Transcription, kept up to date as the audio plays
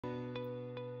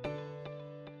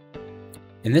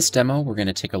In this demo, we're going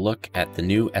to take a look at the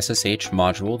new SSH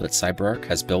module that CyberArk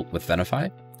has built with Venafi.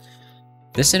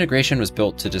 This integration was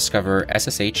built to discover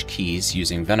SSH keys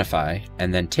using Venafi,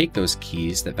 and then take those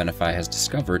keys that Venafi has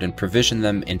discovered and provision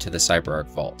them into the CyberArk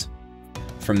Vault.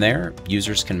 From there,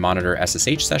 users can monitor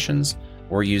SSH sessions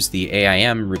or use the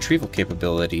AIM retrieval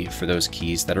capability for those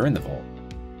keys that are in the vault.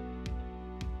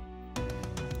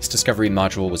 This discovery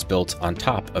module was built on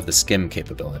top of the skim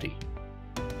capability.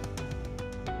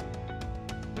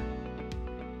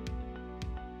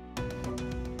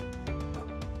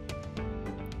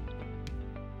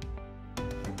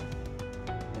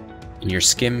 In your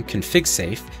skim config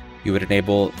safe, you would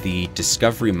enable the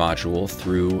discovery module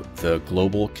through the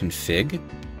global config.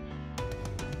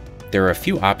 There are a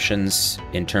few options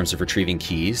in terms of retrieving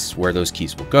keys, where those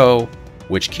keys will go,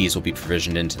 which keys will be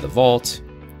provisioned into the vault.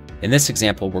 In this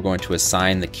example, we're going to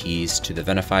assign the keys to the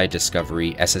Venafi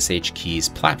Discovery SSH Keys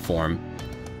platform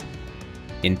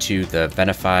into the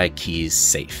Venafi Keys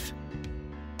safe.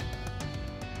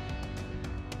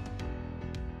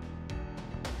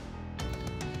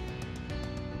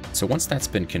 So once that's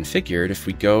been configured, if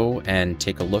we go and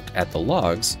take a look at the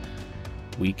logs,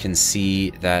 we can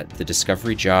see that the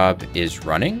discovery job is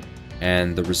running,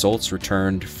 and the results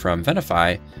returned from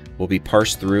Venafi will be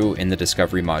parsed through in the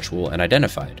discovery module and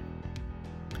identified.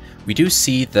 We do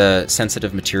see the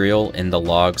sensitive material in the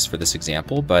logs for this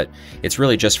example, but it's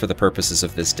really just for the purposes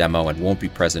of this demo and won't be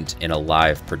present in a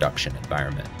live production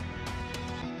environment.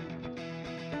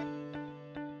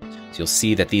 So you'll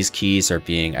see that these keys are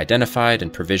being identified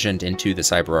and provisioned into the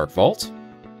CyberArk Vault.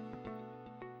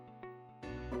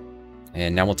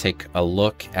 And now we'll take a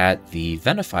look at the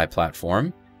Venafi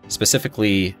platform,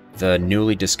 specifically the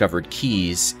newly discovered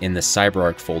keys in the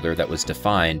CyberArk folder that was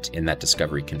defined in that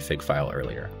discovery config file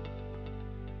earlier.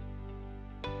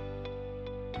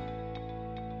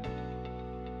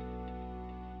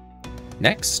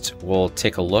 Next, we'll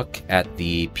take a look at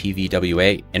the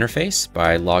PVWA interface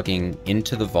by logging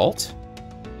into the vault.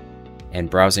 And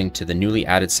browsing to the newly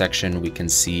added section, we can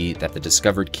see that the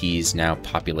discovered keys now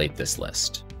populate this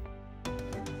list.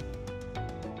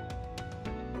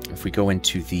 If we go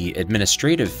into the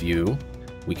administrative view,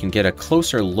 we can get a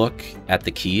closer look at the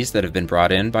keys that have been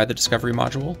brought in by the discovery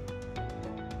module.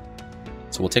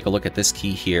 So we'll take a look at this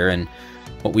key here, and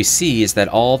what we see is that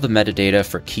all the metadata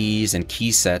for keys and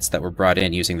key sets that were brought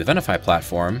in using the Venafi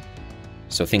platform,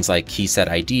 so things like key set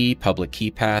ID, public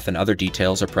key path, and other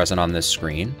details are present on this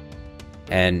screen.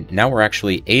 And now we're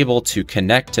actually able to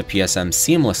connect to PSM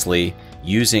seamlessly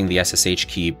using the SSH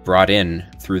key brought in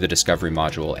through the discovery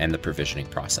module and the provisioning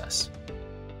process.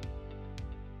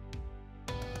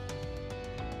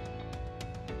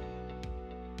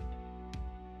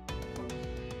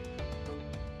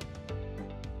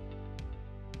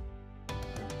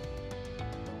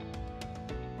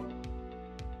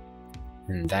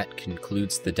 And that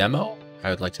concludes the demo. I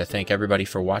would like to thank everybody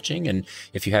for watching, and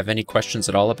if you have any questions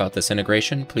at all about this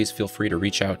integration, please feel free to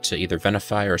reach out to either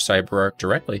Venafi or CyberArk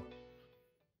directly.